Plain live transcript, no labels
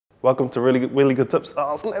Welcome to Really Good Tips.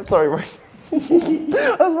 Oh, snap, sorry, Ray.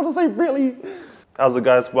 I was about to say really. How's it,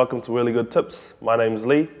 guys? Welcome to Really Good Tips. My name's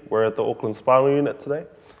Lee. We're at the Auckland Spinal unit today,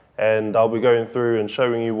 and I'll be going through and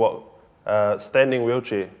showing you what a standing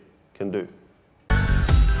wheelchair can do.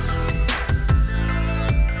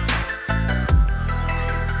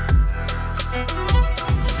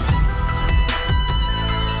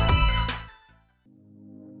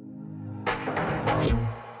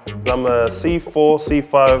 I'm a C4,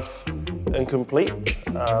 C5 incomplete.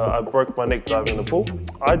 I broke my neck diving in the pool.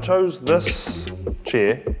 I chose this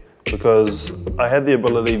chair because I had the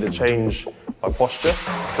ability to change my posture.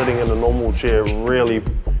 Sitting in a normal chair really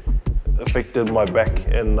affected my back,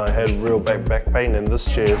 and I had real back pain, and this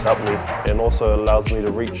chair has helped me and also allows me to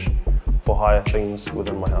reach for higher things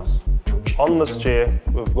within my house. On this chair,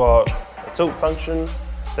 we've got a tilt function,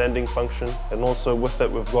 standing function, and also with it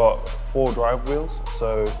we've got 4 drive wheels.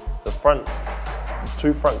 So the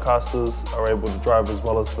two front casters are able to drive as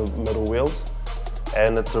well as the middle wheels,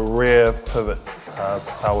 and it's a rear pivot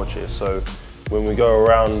power chair. So when we go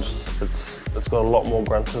around, it's got a lot more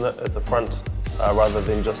grunt in it at the front rather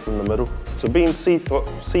than just in the middle. So being C4,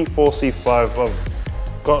 C5,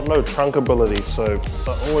 I've got no trunk ability, so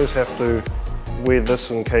I always have to wear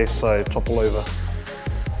this in case I topple over.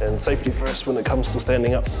 And safety first when it comes to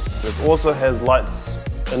standing up. It also has lights,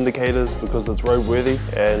 indicators, because it's roadworthy,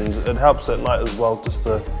 and it helps at night as well, just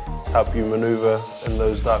to help you maneuver in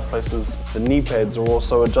those dark places. The knee pads are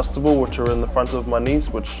also adjustable, which are in the front of my knees,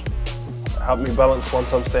 which help me balance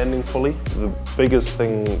once I'm standing fully. The biggest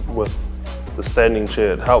thing with the standing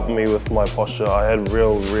chair, it helped me with my posture. I had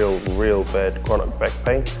real bad chronic back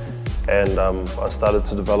pain, and I started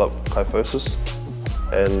to develop kyphosis,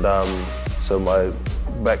 and so my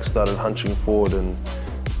back started hunching forward, and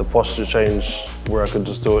the posture change where I could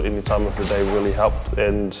just do it any time of the day really helped.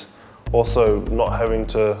 And also not having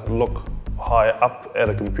to look high up at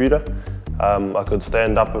a computer. I could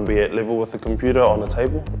stand up and be at level with the computer on a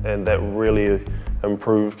table, and that really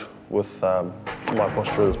improved with my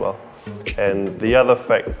posture as well. And the other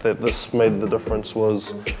fact that this made the difference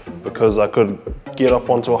was because I could get up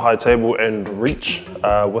onto a high table and reach.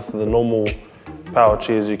 With the normal power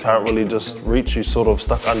chairs, you can't really just reach, you're sort of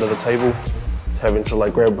stuck under the table, having to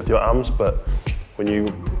like grab with your arms, but when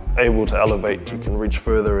you're able to elevate, you can reach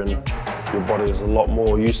further, and your body is a lot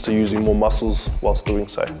more used to using more muscles whilst doing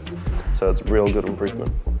so. So it's a real good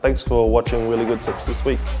improvement. Thanks for watching Really Good Tips this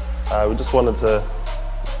week. We just wanted to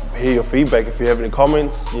hear your feedback. If you have any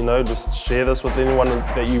comments, just share this with anyone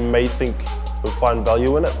that you may think would find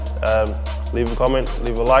value in it. Leave a comment,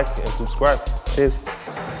 leave a like, and subscribe. Cheers.